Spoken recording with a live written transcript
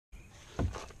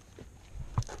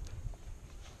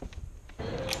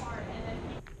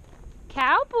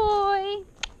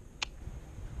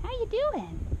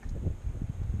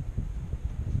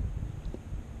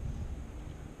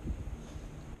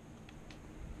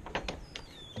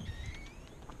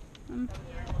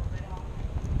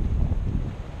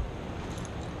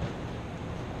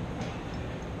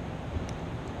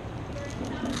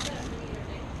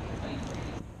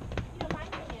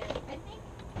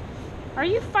Are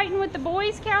you fighting with the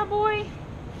boys, Cowboy?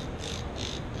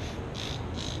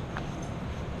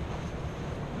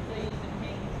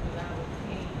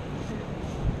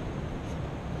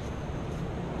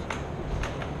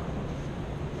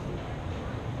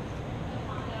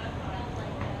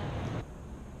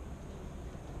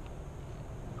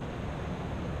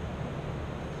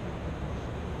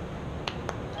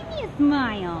 Give me a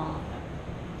smile.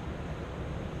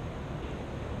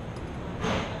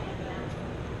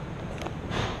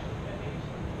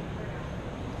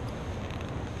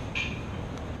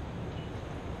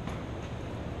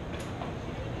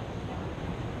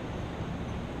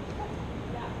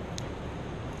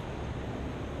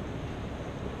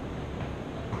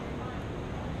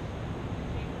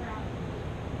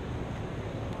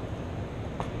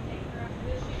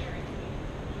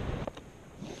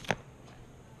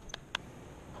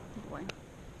 Boy.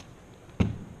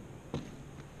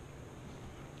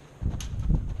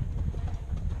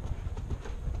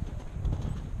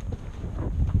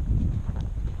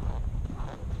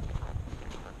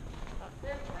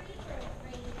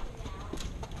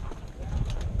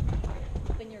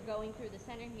 When you're going through the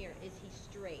center here, is he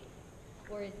straight?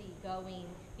 Or is he going,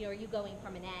 you know, are you going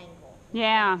from an angle?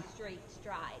 Yeah. Straight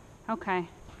strides. Okay. And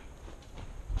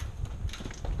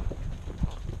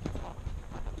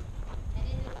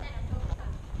in the center, focus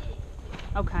on sitting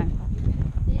too. Okay. You're going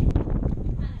to sit,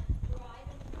 kind of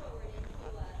driving forward into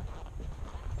a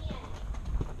hand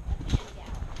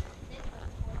gallop. Sit,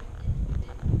 look forward, sit, sit,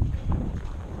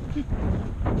 sit.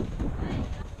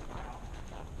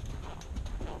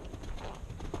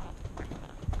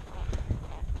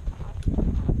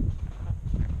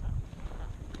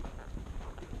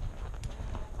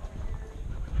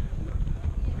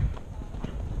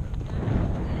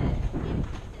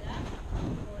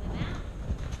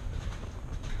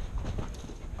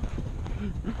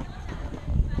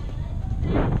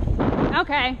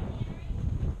 Okay.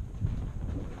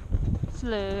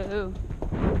 Slow.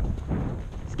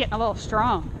 It's getting a little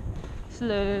strong.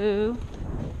 Slow.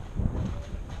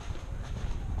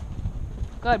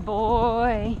 Good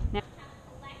boy. Now,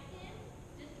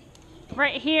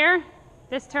 right here,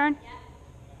 this turn.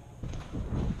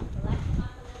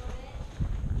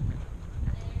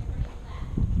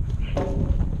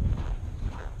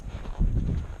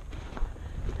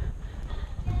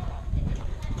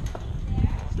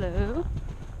 Slow.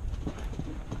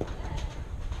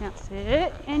 Now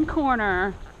sit and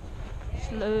corner.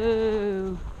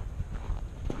 Slow.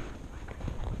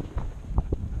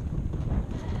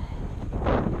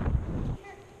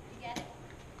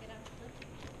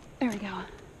 There we go.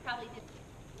 Probably just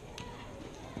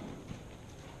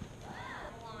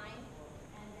line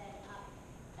and then up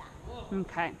that.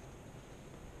 Okay.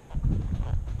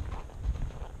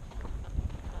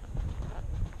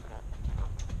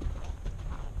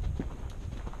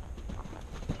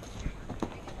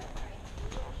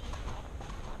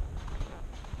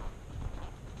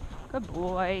 Good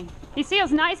boy. He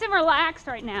feels nice and relaxed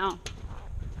right now.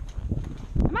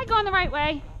 Am I going the right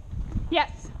way?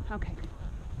 Yes. Okay.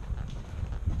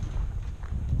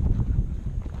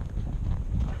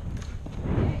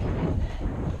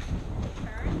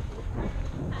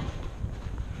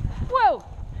 Whoa.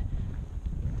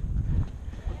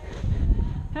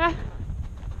 Huh?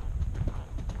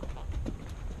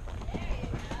 There you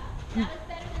go. That was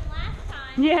better than last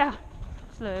time. Yeah.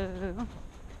 Slow.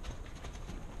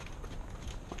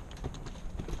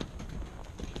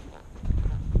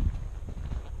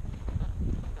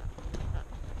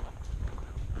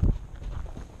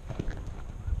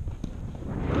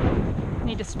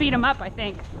 Need to speed him up, I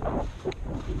think.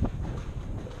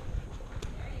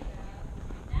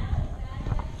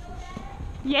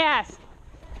 Yes.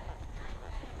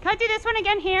 Can I do this one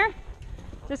again here?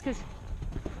 Just because.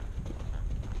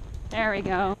 There we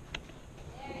go.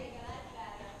 There you go, that's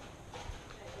better.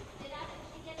 Sit up and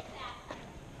she gets faster.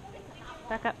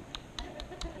 Back up.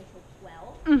 Until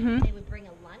 12, Mm-hmm. they would bring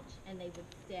a lunch and they would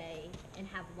stay and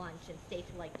have lunch and stay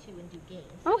till like 2 and do games.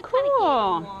 Oh, it would kinda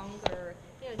cool. give them longer,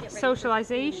 you know, get ready for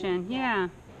Socialization, school. yeah.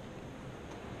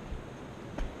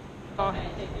 Oh.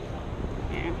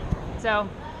 Yeah.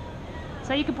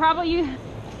 So you could probably use.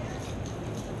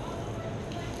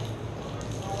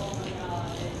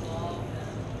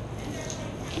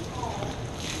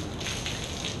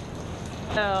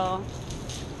 So